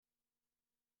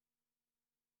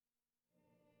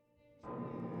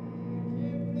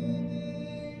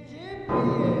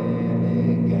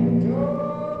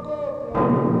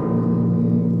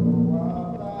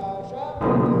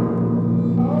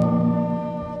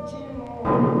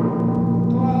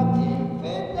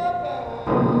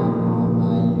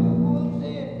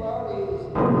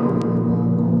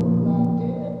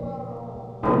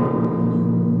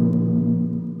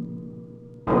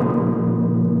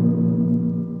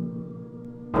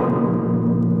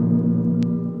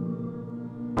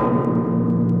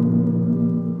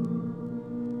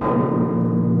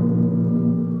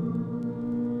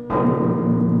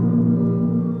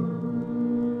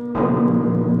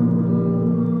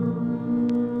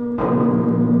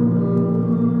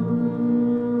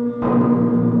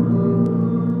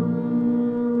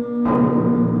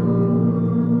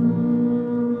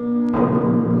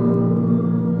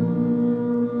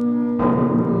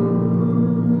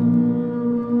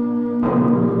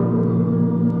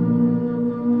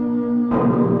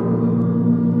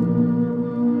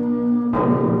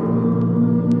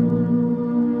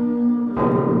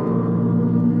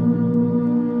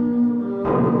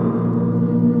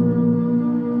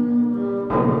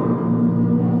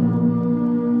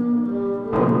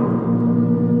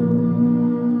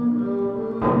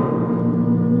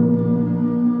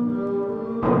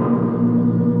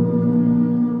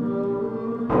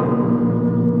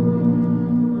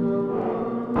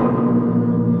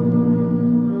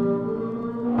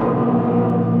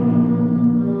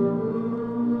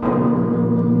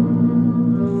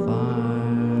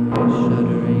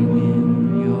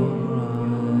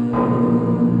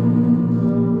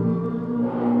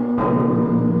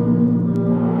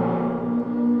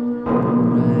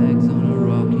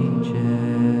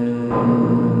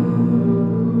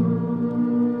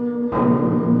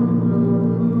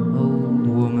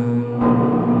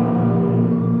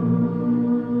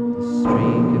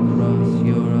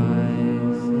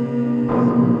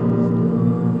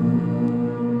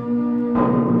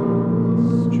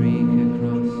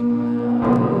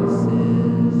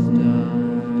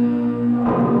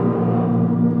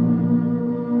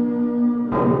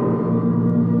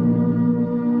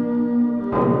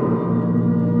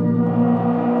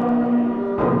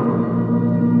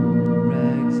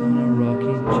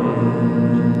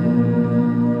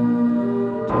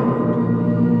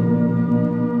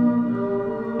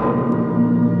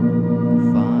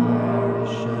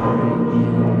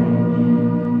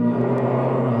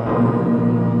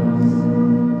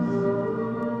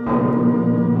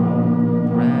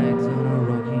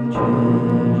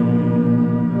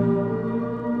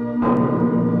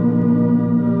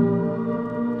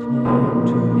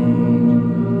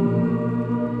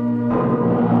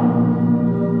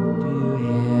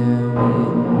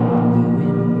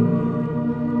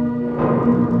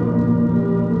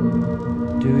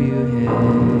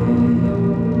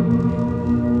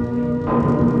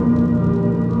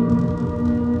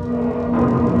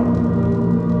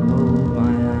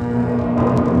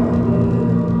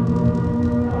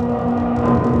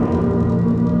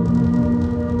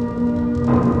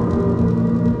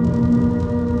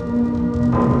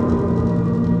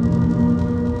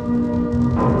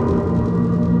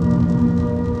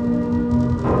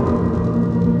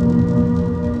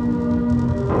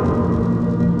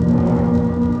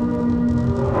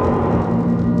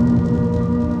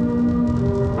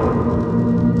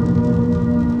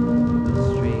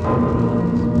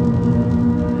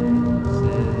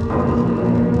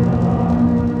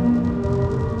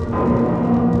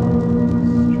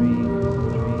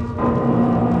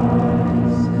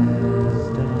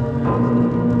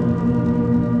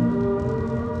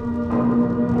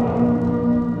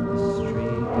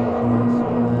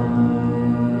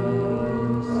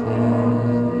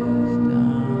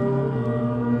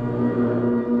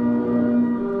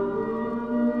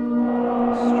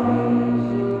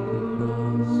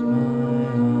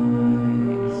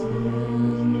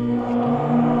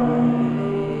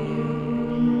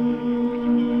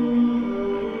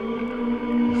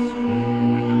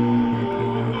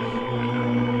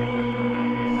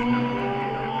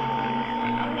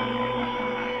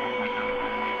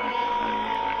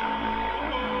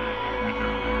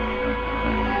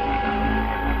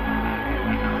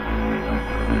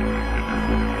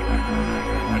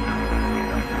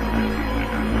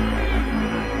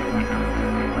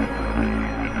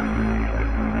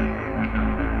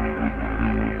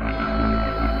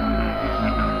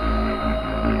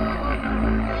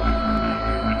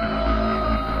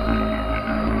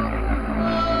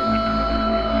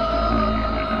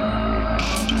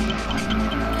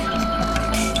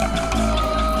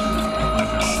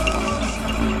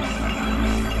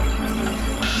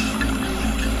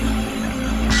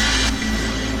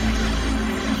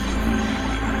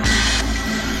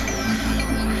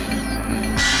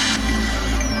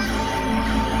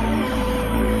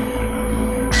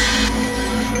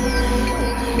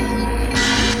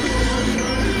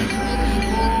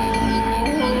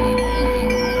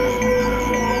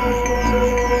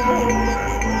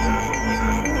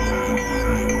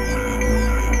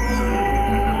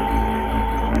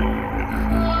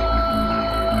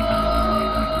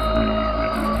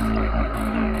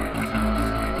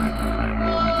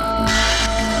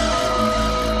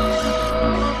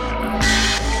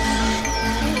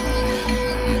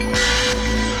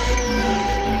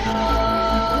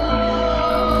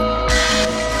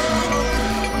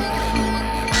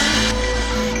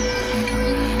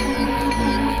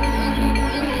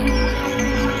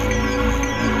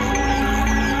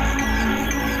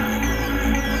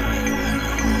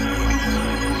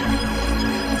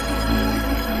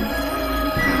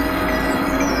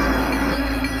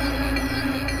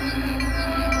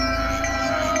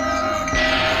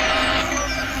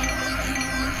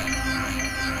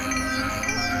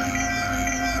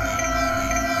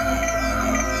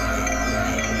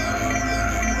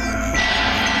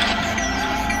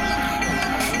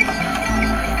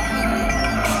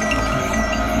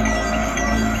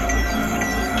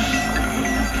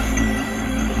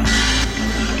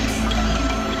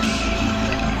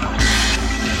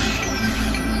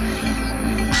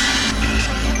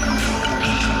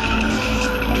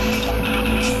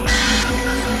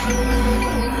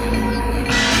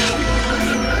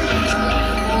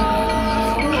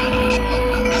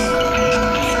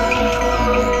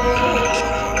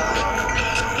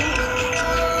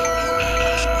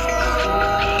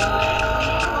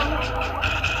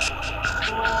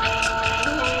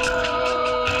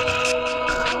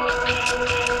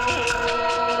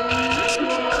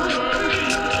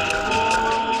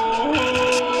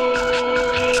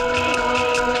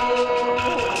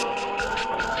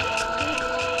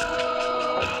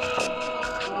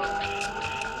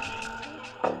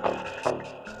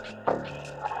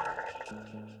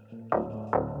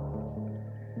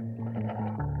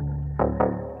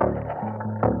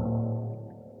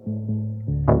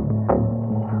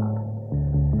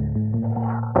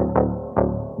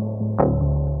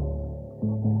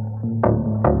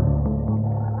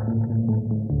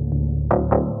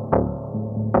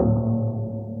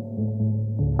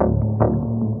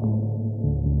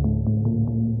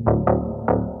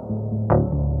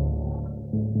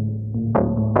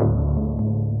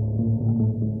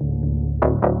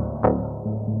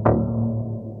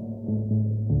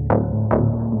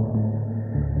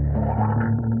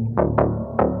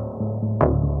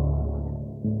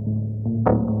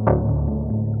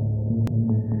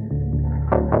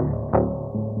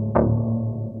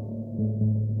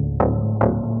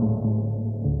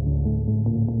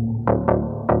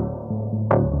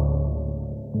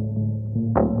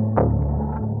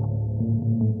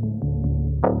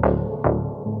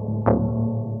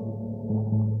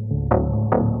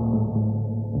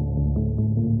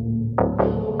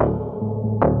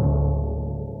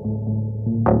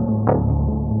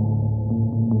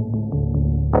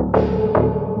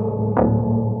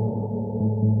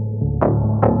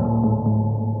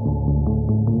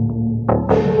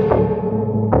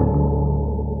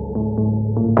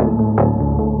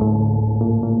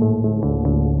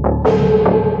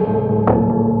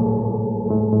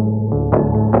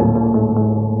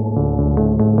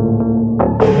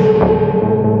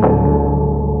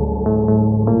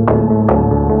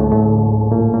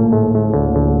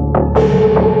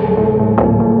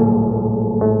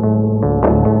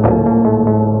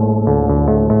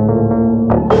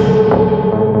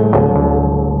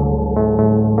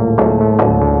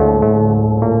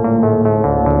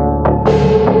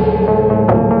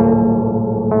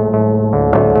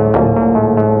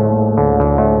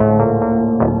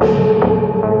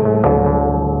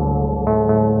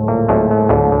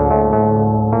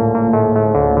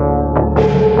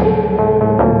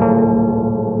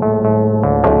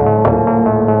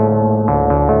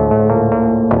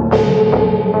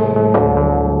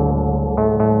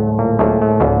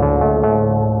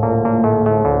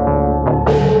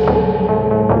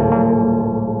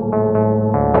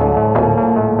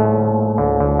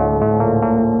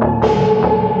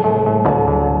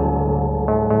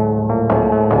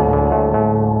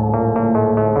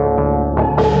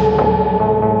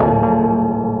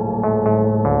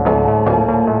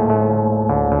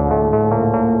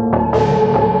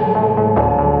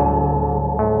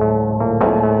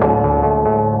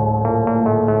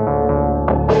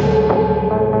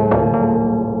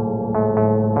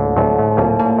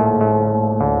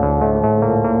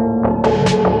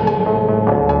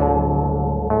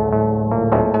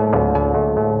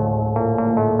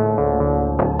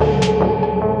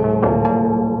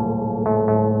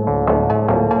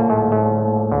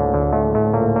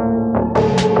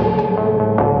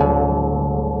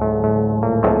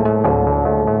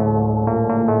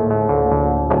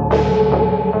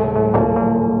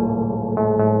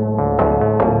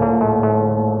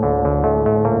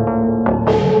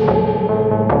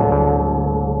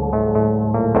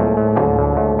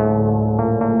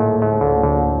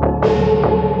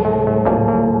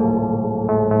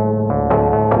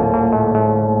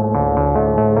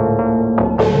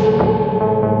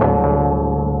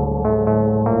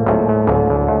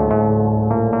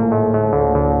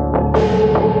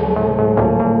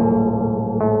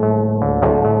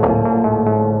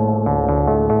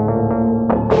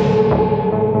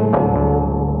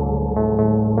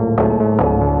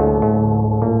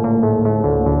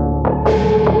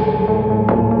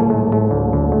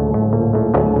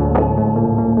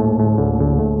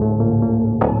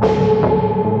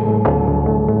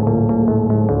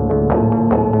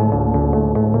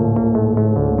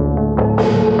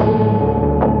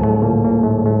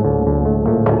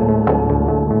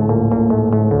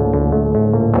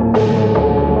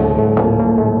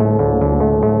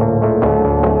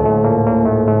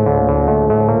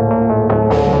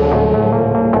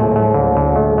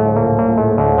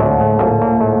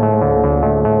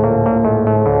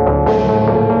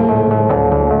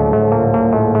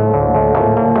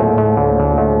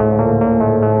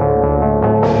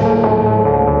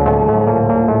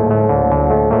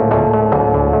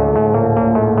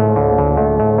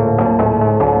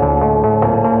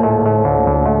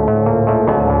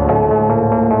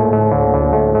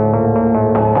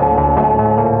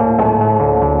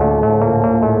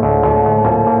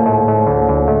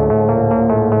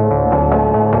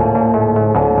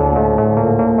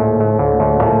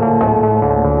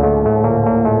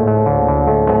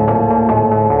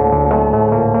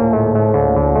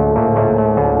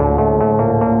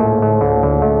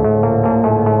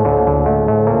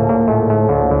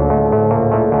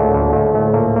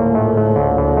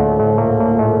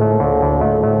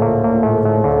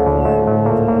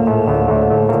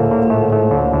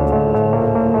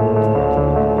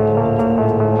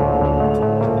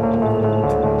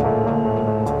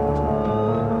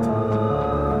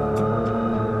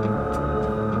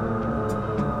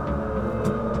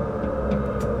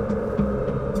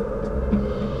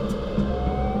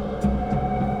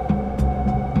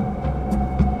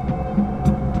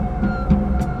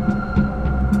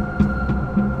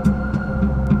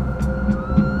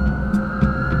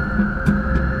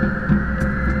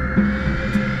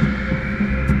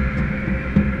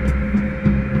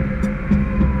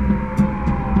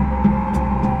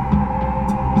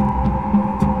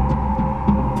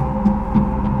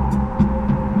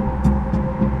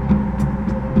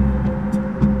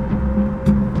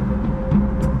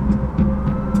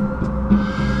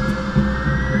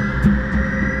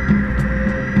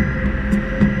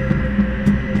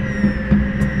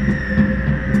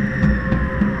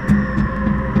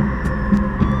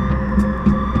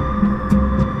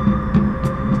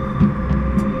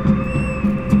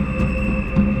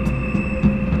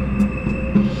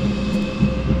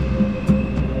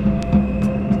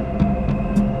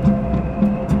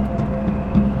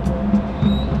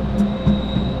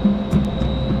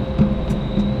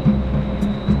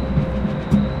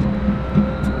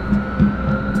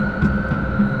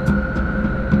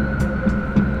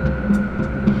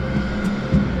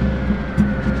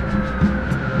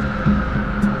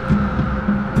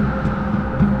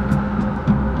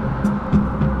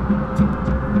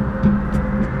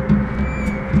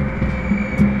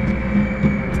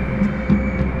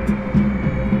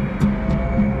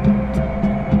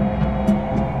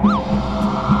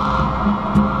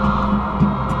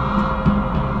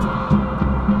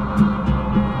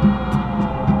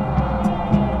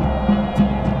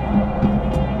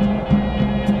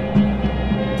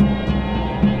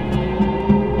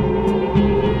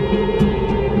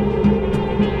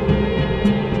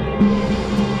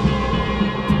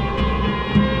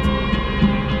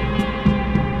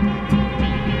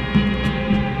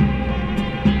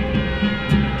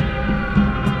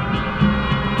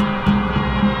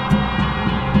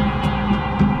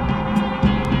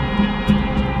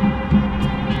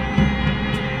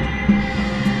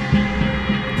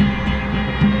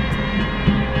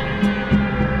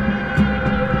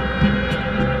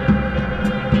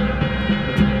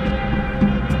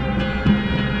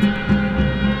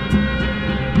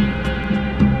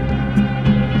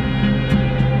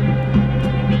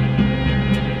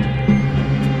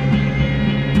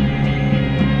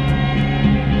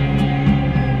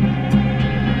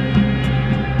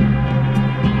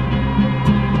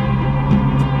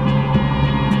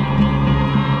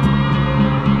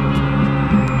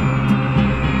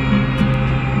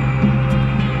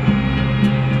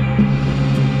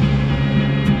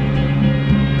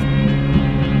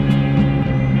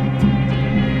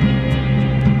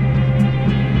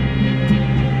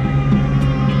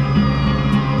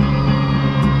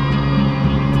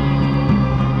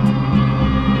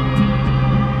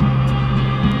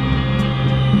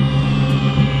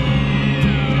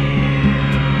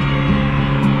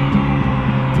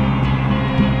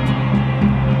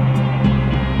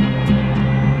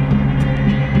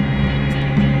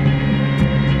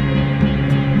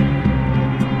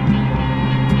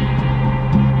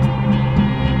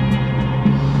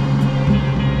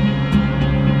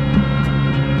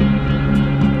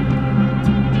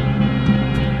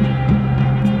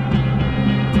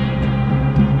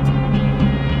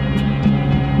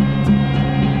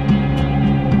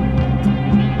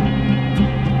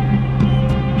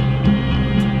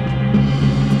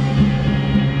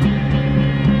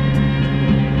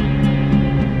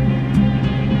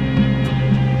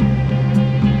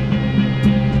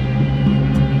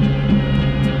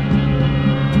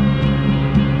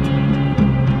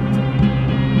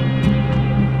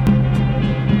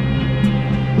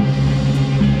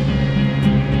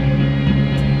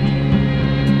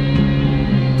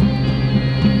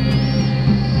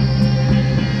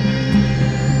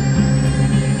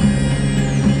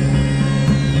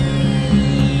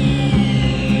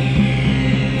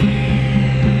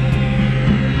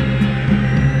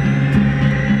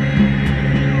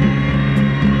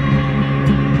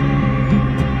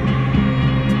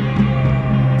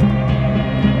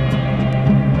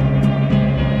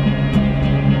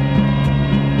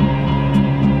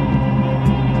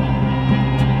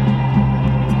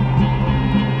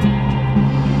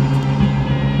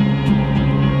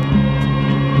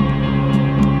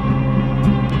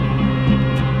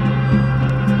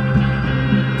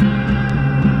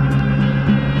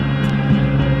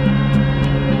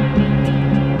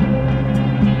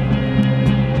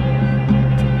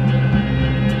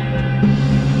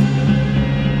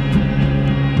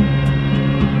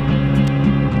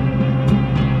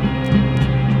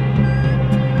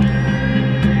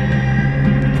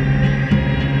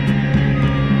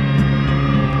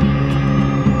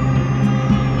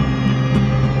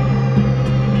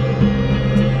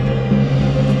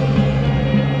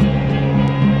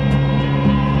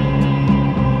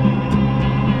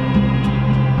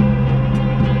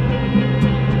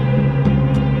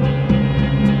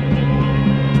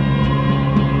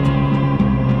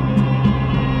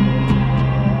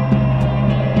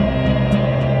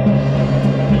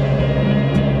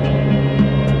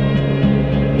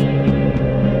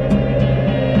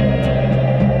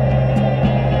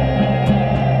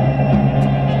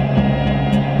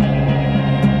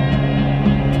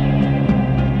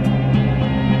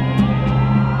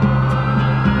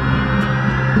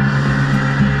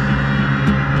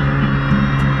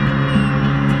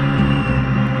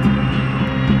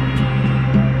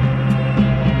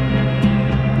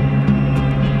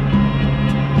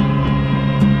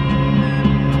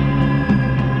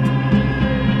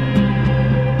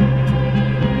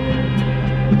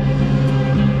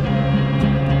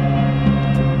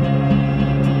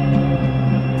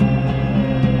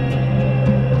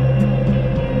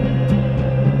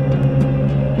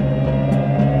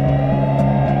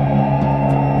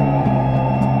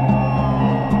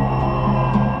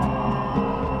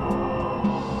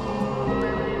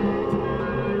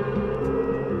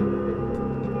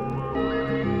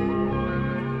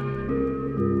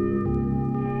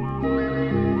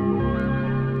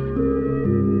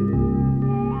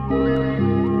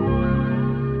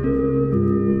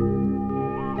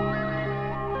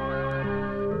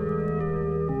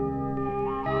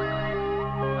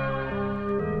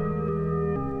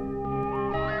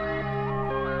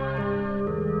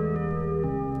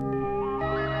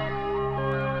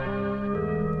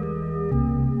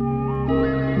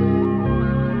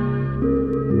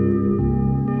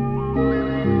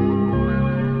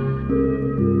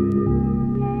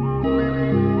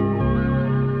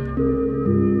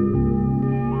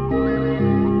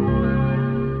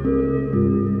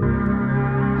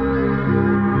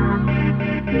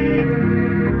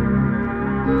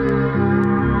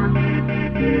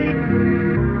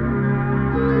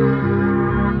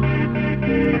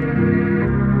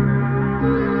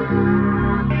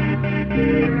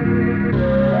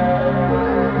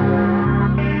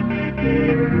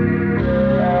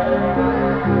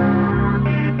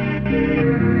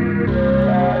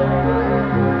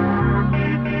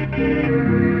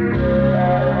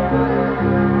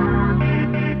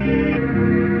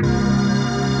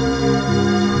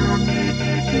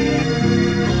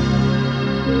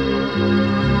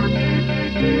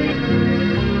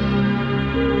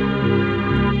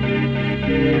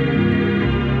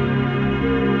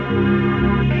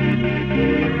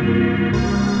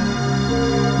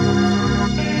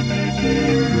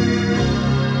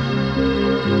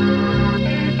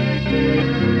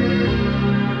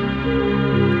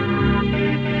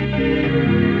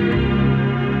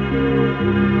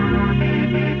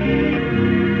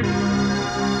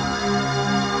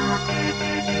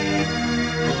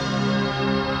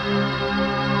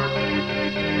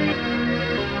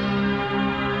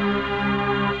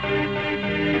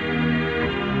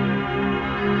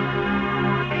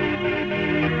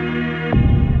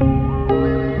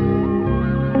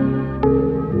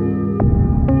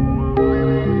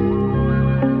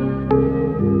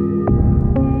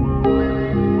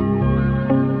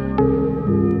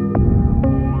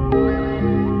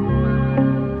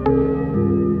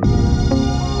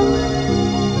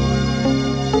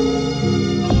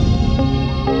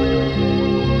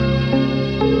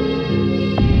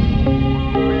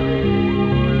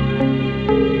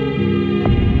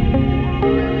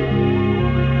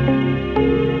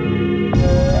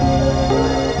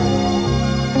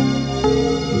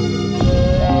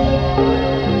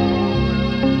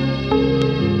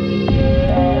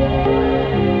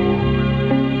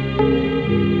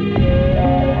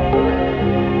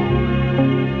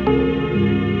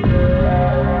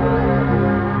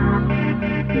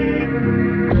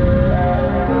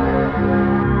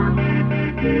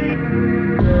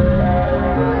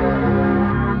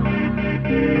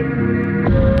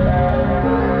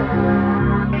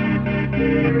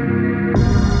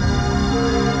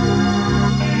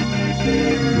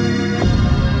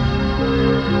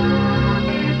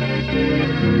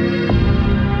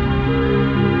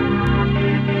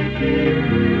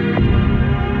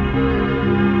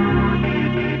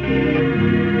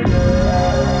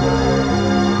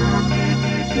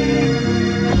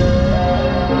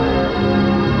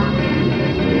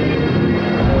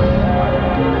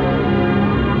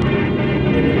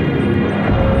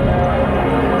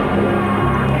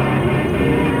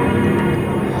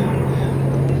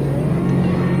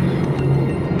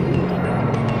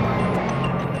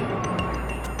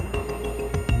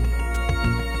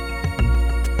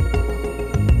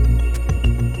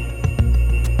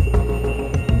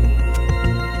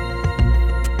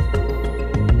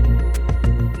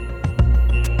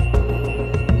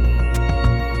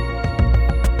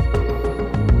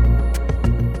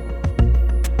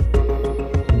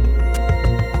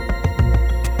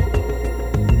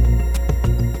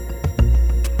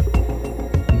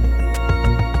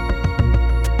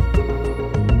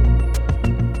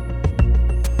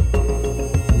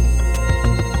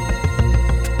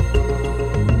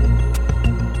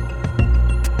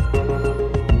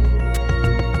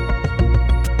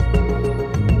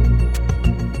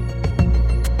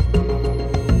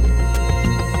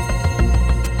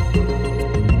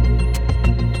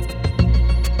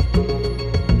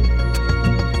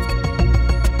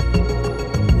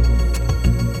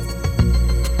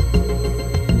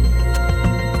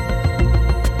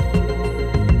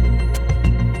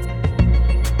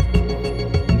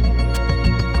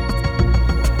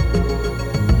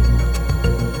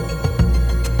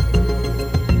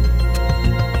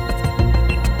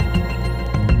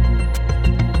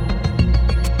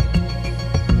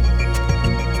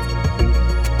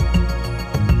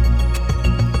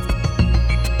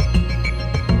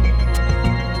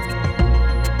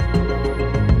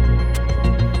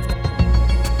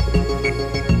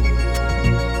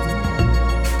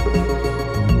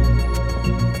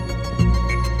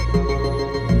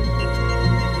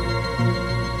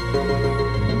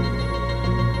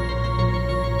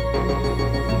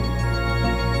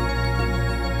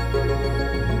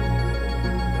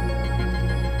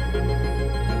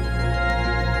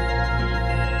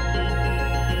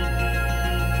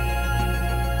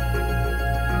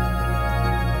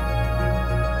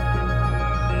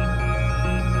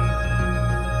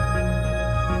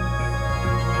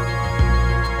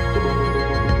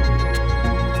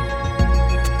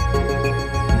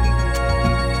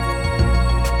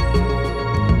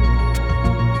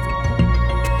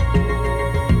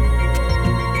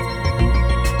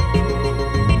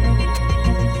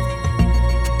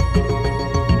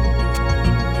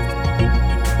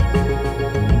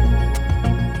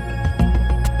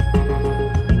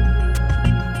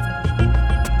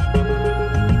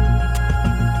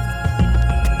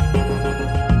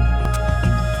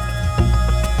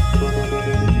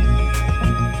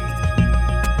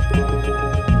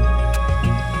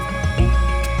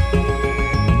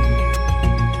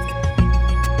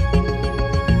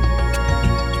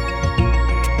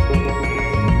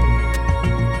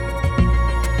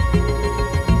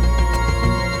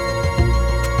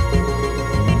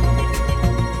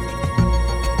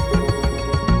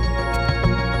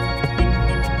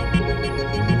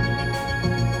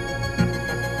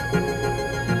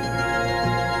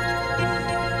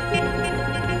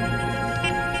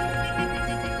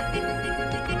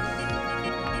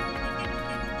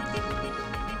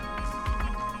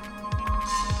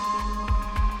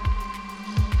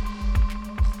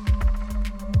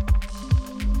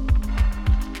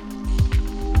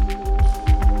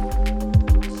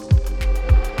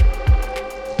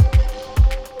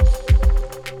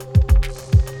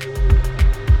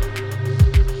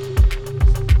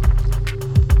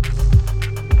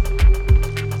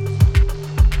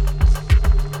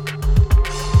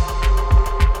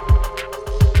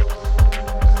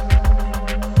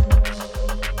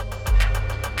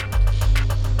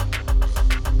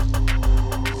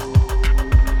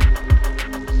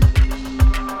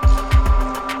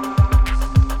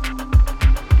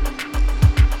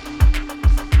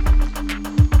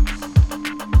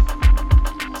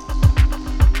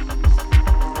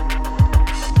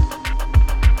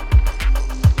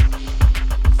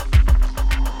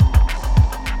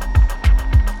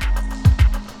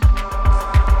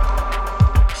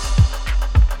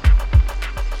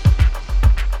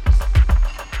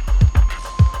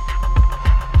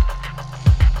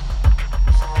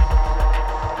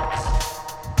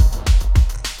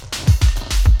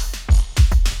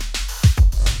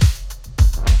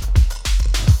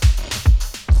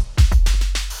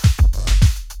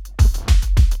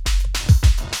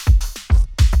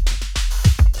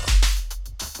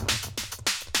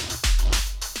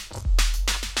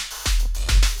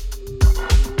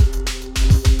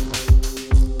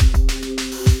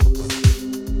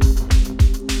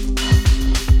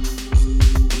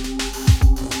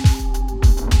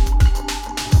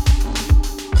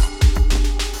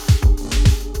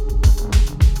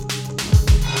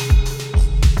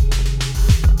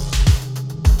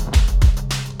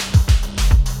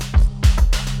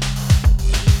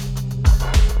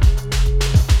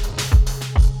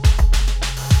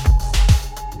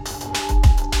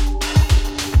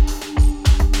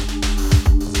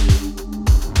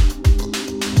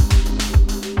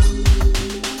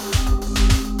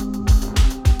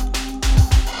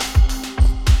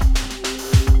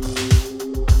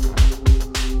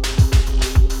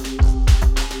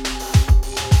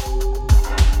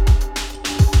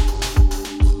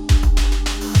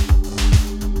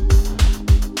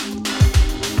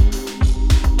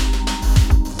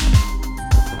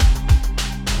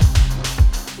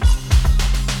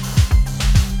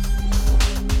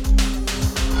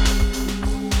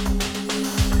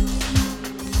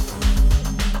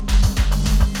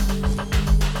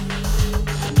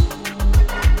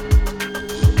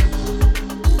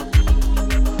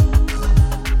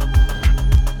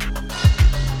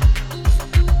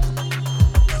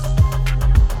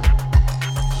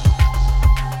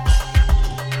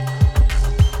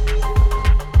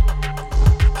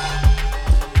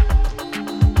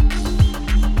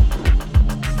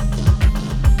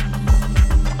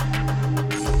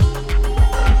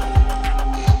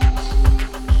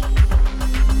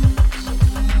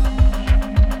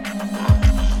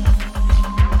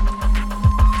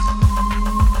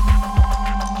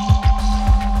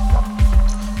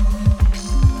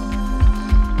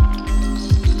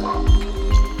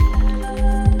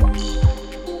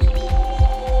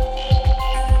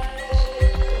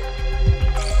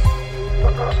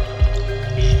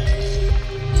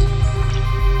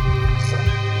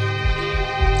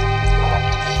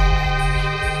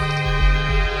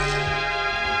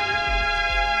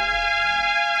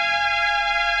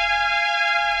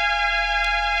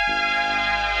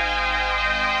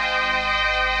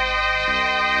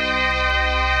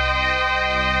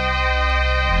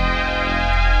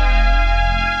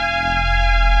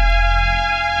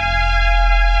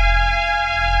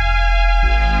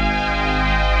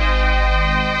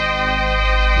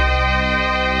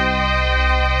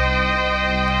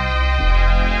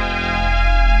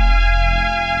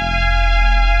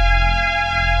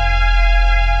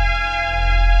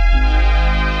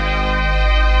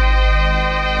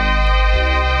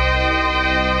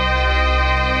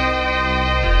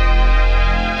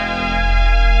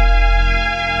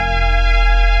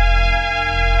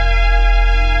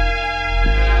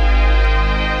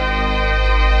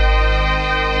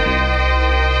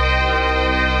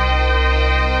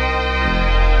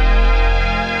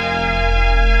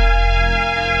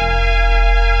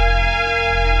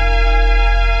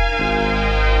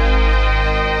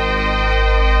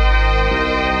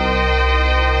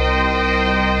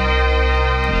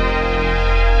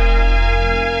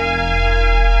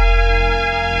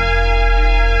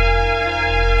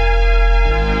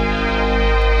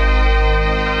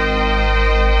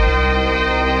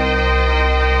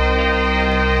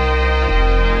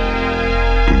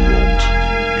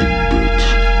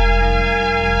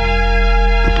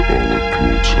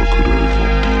zakkerij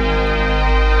van die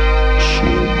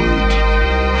soulmate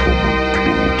van mijn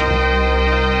kloten.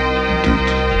 Dit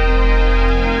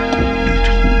komt niet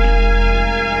goed.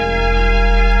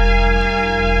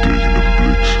 Tegen een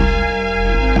bliksem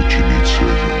moet je niet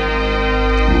zeggen,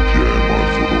 loop jij maar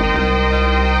voorop.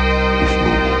 Of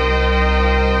Noah,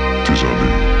 het is aan u.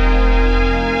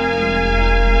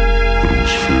 Er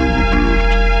was veel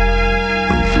gebeurd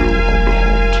en veel aan de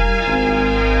hand.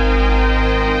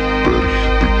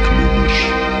 Bergbeklimmers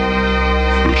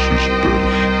versus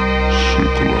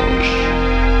bergsukkelaars.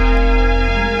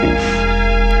 Of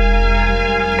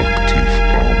actief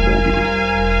aanmodderen,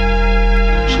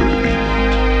 zei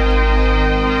iemand.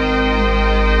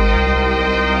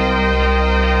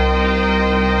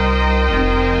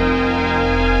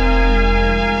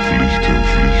 Vliegt een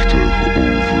vliegtuig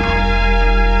over,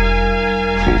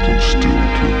 valt een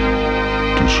stilte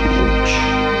tussen ons.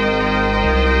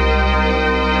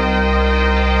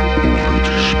 Over het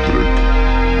gesprek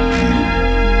viel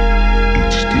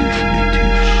iets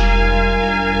definitiefs.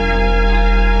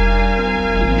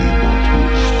 Niemand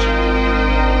wist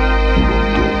hoe lang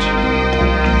dat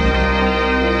kon duren.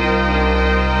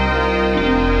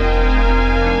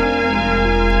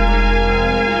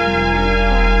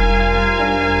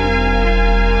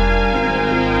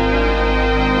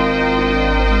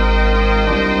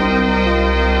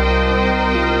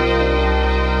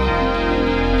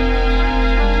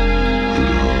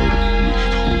 Het haar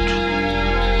ligt goed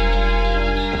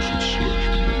als het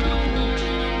slecht met haar gaat.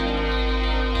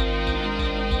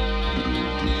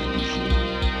 Bril tegen de zon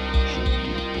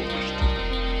zonder barsten.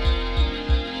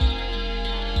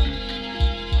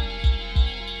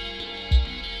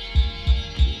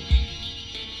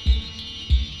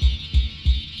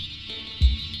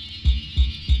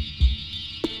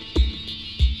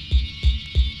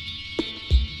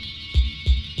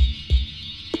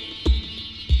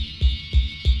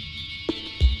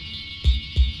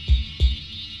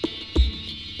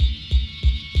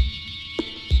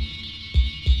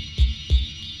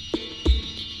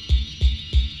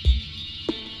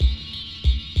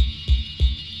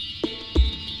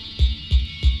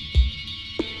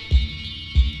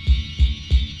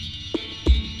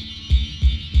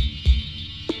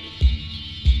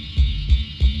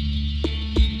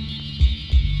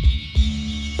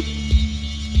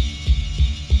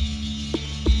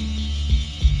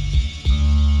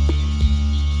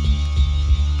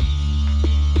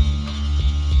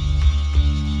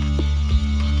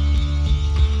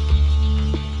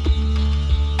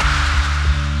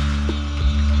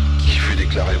 Qui fut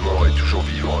déclaré mort est toujours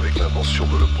vivant avec l'intention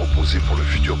de le proposer pour le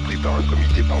futur prix par un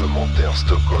comité parlementaire.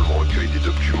 Stockholm recueille des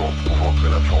documents prouvant que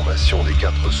l'information des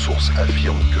 4 sources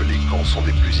affirme que les camps sont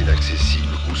des plus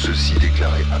inaccessibles, où ceux-ci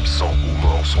déclarés absents ou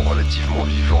morts sont relativement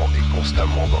vivants et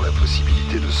constamment dans la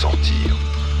possibilité de sortir.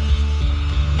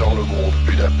 Dans le monde,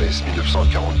 Budapest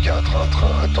 1944, un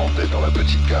train attendait dans la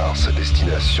petite gare sa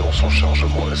destination, son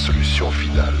chargement, la solution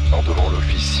finale. Par-devant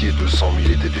l'officier, 200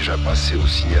 000 étaient déjà passés au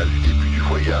signal du début du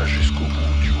voyage jusqu'au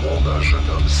bout du monde. Un jeune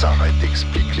homme s'arrête,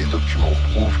 explique, les documents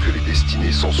prouvent que les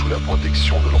destinés sont sous la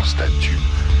protection de leur statut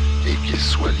et qu'ils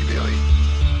soient libérés.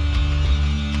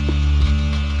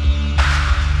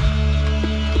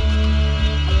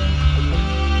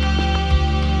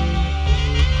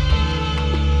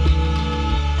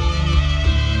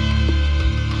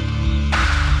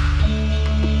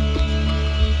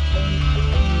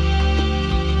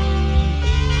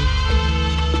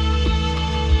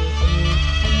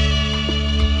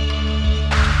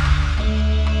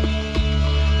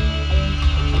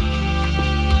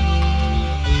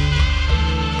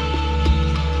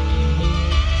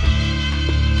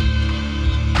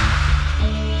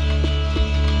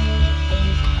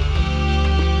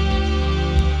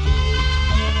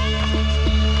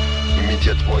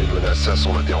 Immédiatement, il menaça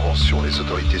son intervention. Les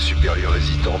autorités supérieures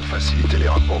hésitantes facilitaient les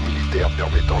rapports militaires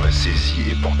permettant la saisie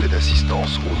et portée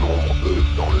d'assistance au nombre, eux,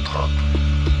 dans le train.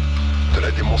 De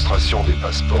la démonstration des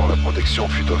passeports, la protection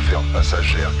fut offerte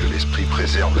passagère, que l'esprit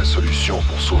préserve la solution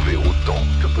pour sauver autant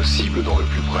que possible dans le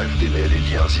plus bref délai les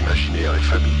liens imaginaires et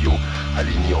familiaux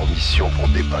alignés en mission pour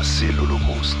dépasser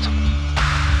l'Holocauste.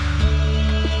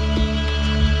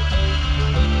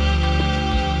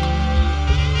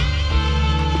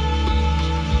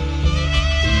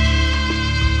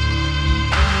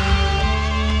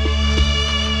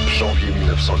 janvier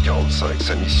 1945,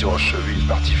 sa mission achevée, il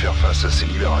partit faire face à ses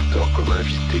libérateurs comme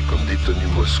invité, comme détenu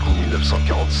Moscou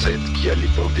 1947, qui à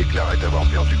l'époque déclarait avoir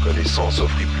perdu connaissance,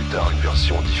 offrit plus tard une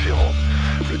version différente.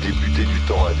 Le député du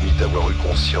temps admit avoir eu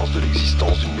conscience de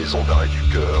l'existence d'une maison d'arrêt du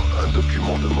cœur, un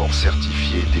document de mort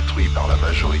certifié détruit par la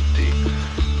majorité.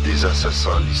 Des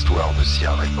assassins, l'histoire ne s'y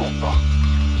arrêtant pas.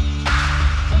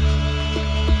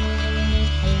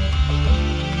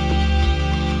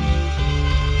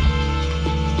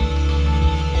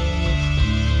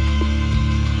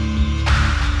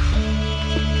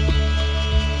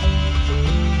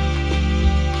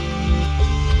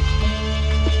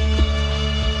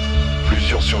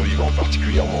 Survivants,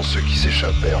 particulièrement ceux qui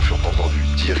s'échappèrent, furent entendus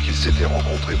dire qu'ils s'étaient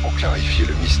rencontrés pour clarifier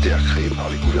le mystère créé par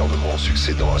les gouvernements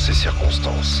succédant à ces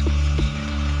circonstances.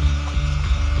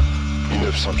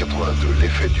 1982,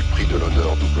 l'effet du prix de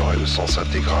l'honneur doublerait le sens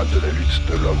intégral de la lutte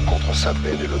de l'homme contre sa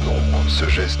peine et le nombre. Ce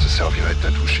geste servirait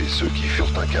à toucher ceux qui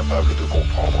furent incapables de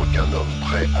comprendre qu'un homme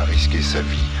prêt à risquer sa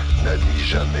vie n'admit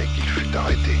jamais qu'il fût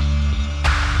arrêté.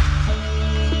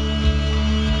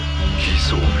 Qui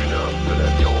sauve une âme de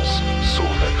l'Alliance,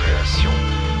 sauve la création.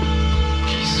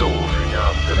 Qui sauve une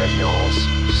âme de l'Alliance,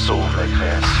 sauve la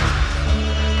création.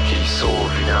 Qui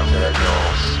sauve une âme de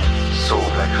l'Alliance,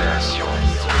 sauve la création.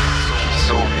 Qui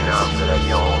sauve une âme de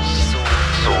l'Alliance,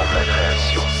 sauve la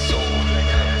création.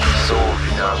 Qui sauve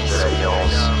une âme de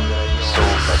l'Alliance,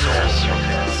 sauve la création.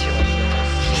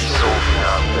 Qui sauve une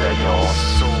âme de l'Alliance,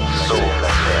 sauve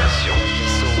la création.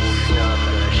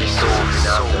 Qui sauve une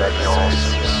âme de l'Alliance,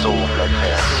 sauve la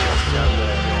création.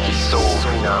 Qui sauve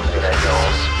une âme de l'Alliance, sauve la création. Qui sauve une âme de l'Alliance,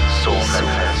 sauve la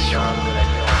création. Qui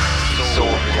sauve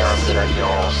une âme de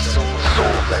l'Alliance,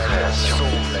 sauve la création.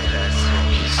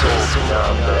 Qui sauve une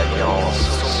âme de l'Alliance,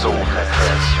 sauve la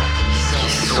création.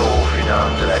 Qui sauve une âme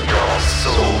de l'Alliance,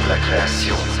 sauve la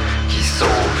création. Qui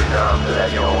sauve une âme de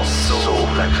l'Alliance,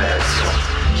 sauve la création.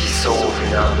 Qui sauve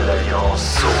une âme de l'Alliance,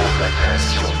 sauve la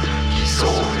création. Qui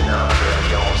sauve une âme de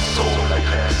l'Alliance, sauve la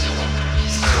création.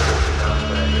 Qui sauve une âme de l'Alliance, sauve la création. Qui sauve une âme de l'Alliance, sauve la création. Qui sauve une âme de l'Alliance, sauve la création. Qui sauve une âme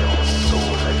de l'Alliance,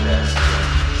 sauve la création. Qui sauve une âme de l'Alliance, sauve la création.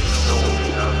 Qui sauve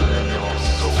une âme de l'Alliance,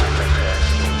 sauve la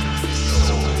création.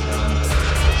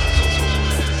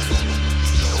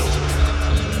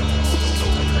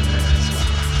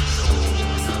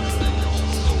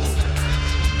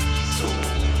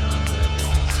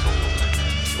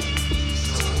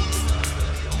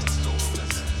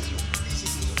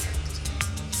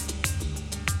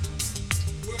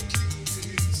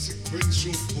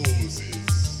 Sequential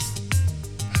causes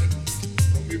and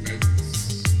from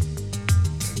events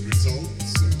and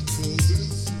results and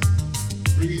causes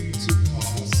bringing to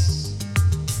pass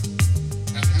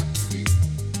a happening,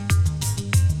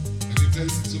 an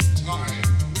event of time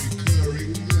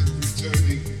recurring and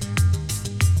returning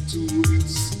to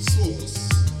its source.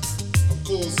 Of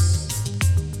course,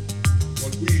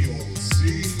 what we all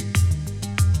see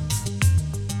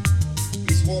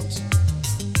is what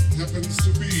happens to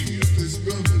be at this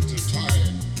moment of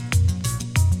time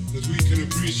that we can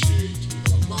appreciate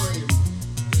with our mind.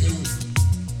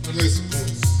 Unless, of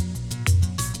course,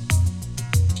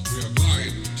 we are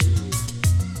blind to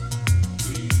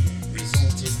the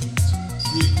resultant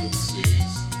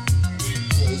frequencies, the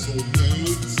causal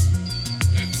nodes,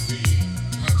 and the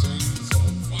patterns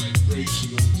of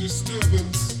vibrational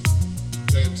disturbance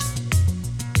that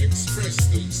express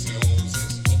themselves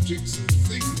as objects and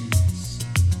things.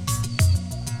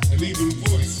 And even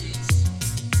voices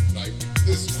like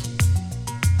this one,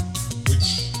 which,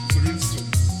 for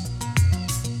instance,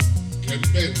 can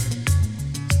bend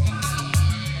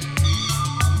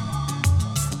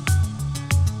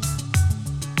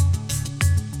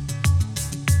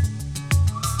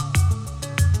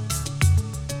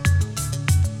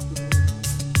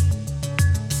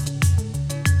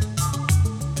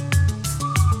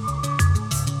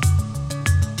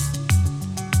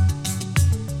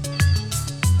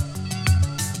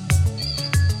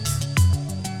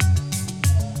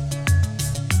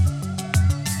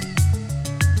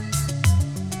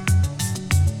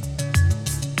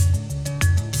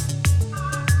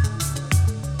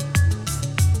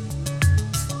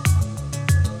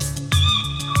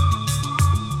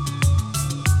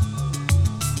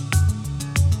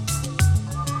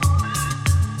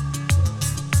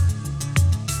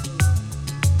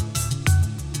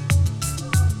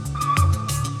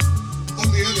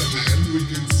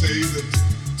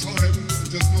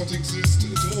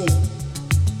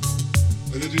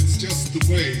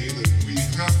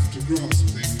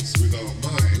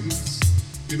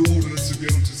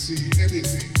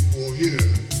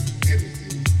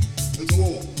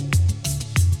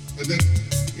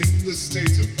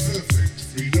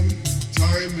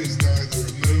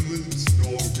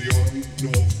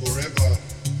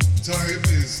Time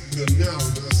is the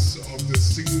nowness of the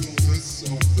singleness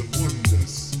of the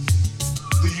oneness,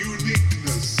 the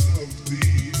uniqueness of the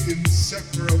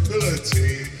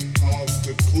inseparability of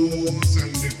the cause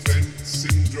and event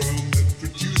syndrome that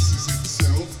produces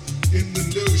itself in the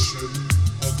notion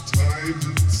of time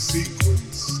and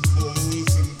sequence,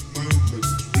 cause and moment,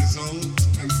 result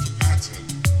and pattern.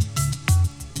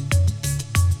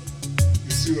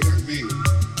 You see what I mean?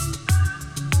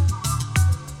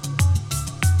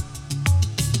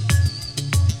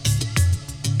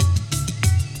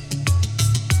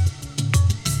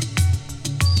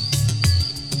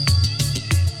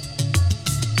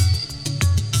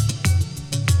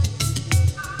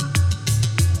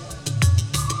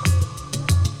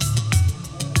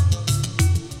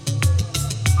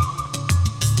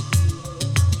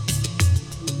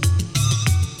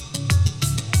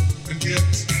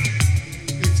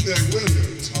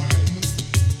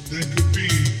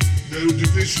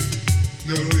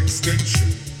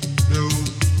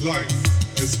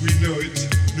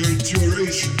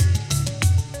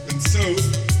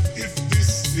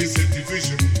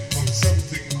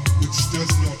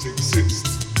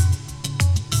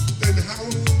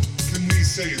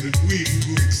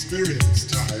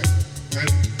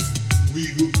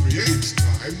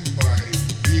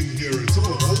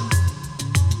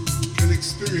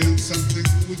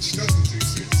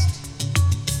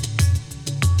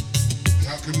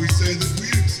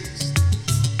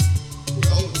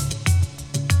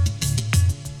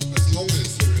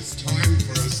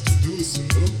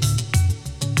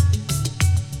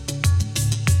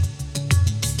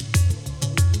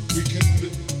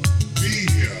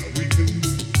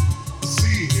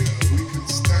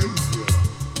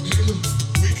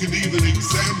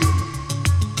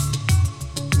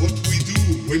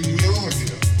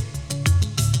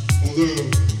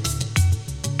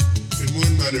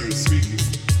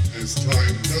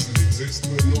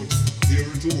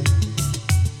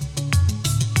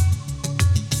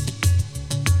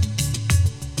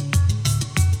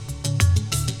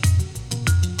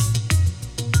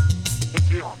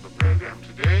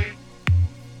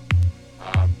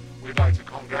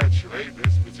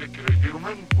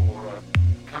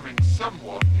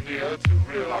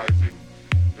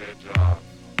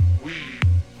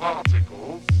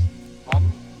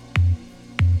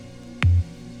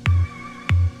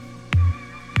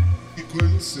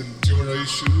 And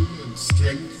duration and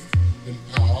strength and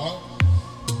power,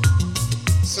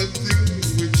 something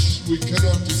which we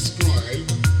cannot describe,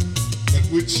 but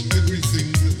which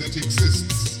everything that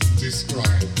exists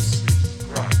describes.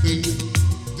 Then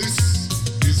this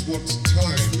is what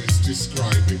time is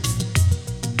describing.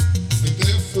 And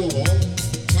therefore,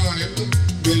 time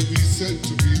may be said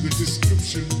to be the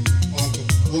description of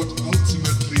what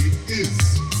ultimately is.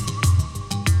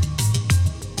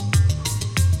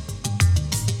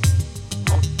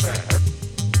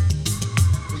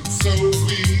 So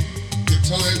we, the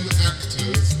time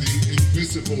actors, the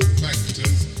invisible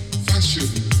factors, fashion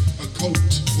a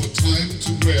coat for time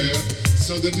to wear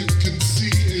so that it can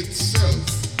see itself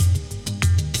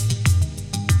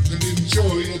and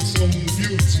enjoy its own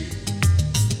beauty.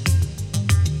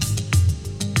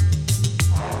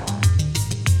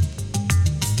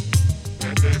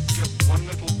 And there's just one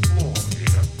little flaw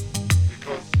here,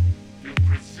 because you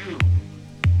presume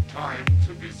time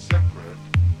to be separate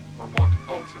from what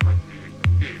ultimately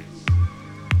is.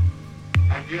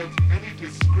 And yet any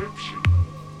description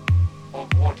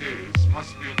of what is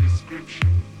must be a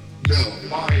description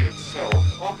by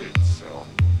itself, of itself.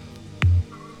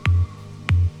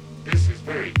 This is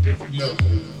very difficult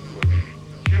for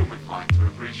the human mind to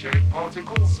appreciate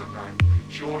particles, and I'm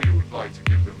sure you would like to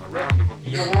give them a round of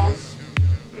applause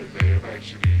that they have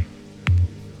actually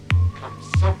come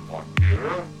somewhat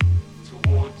nearer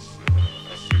towards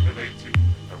assimilating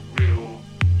a real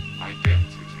identity.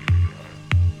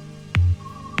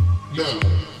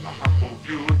 A humble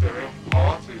view of their own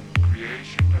part in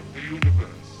creation and the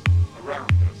universe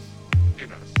around us,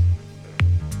 in us,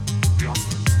 beyond us.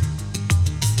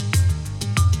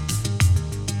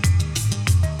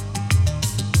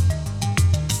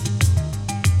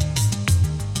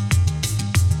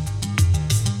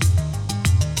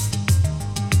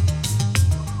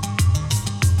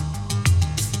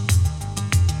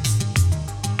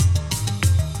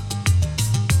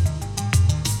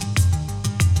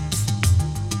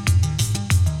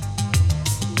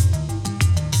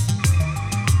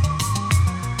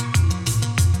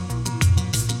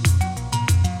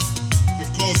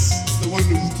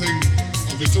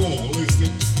 It all is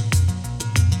that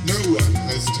no one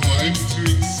has time to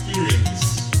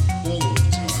experience all of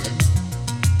time.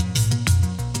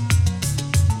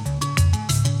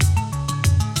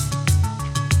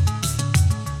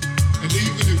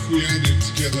 we added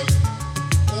together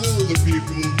all the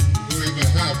people who ever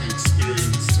have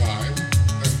experienced time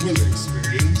and will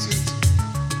experience it,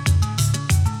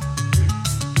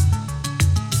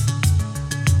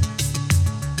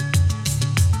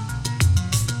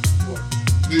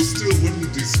 they still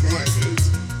wouldn't describe it.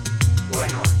 Why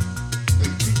not? They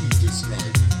couldn't describe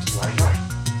it. Why not?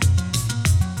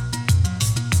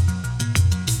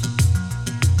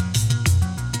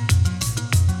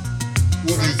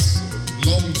 What is a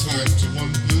long time to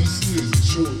one person is a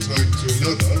short time to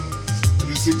another,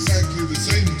 and it's exactly the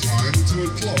same time to a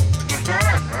clock.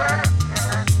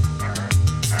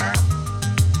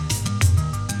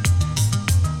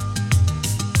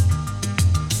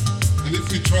 And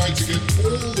if we try to get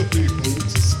all the people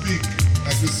to speak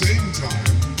at the same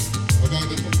time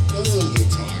about it all the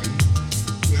time,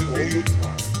 there'll be a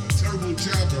terrible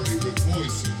jabbering with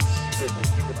voices.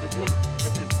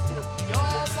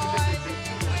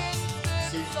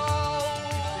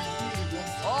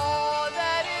 All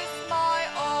that is my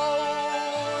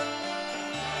own.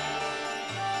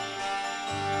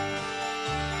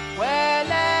 Where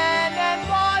land and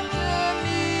water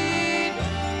meet,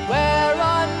 where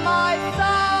on my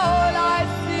soul I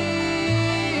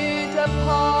sit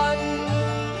upon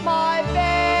my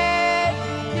bed,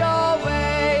 your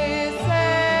ways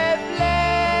have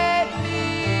led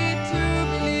me to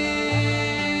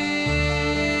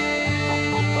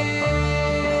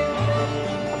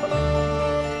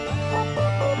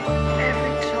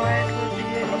Every child will be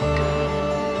a leader,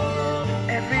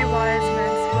 every wise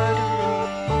man's word a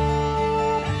rule,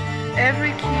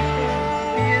 every keeper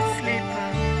be a sleeper,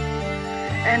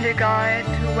 and a guide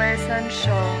to ways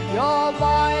unshown. your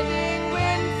winding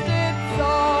winds did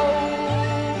sow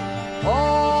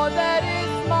all that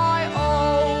is my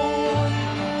own.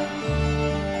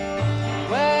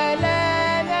 Where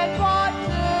land and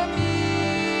water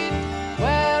meet,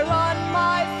 where on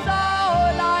my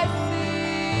soul I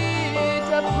sit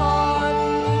upon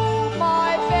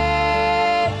my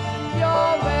bed,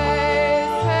 your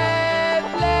ways have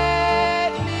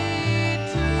led me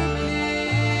to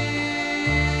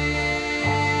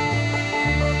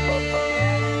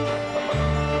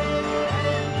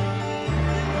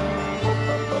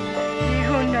He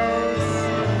who knows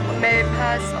may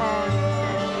pass on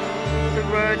the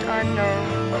word unknown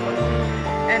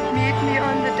and meet me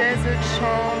on the desert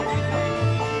shore.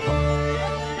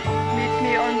 Meet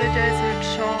me on the desert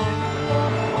shore.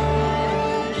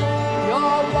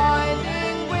 Your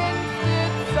winding winds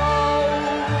did sow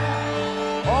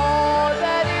all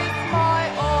that is my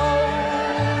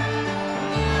own.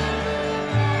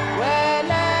 Where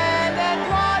land and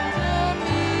water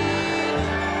meet,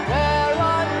 where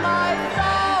on my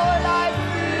soul I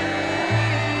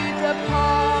sit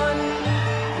upon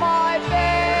my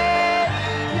bed,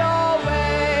 your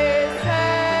ways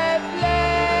have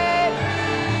led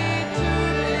me to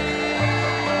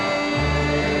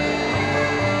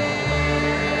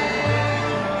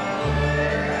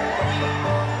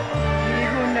He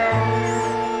who knows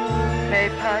may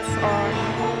pass on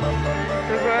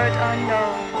the word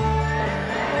unknown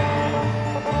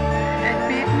and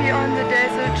meet me on the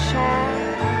desert shore.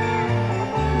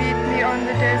 Meet me on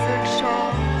the desert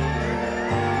shore.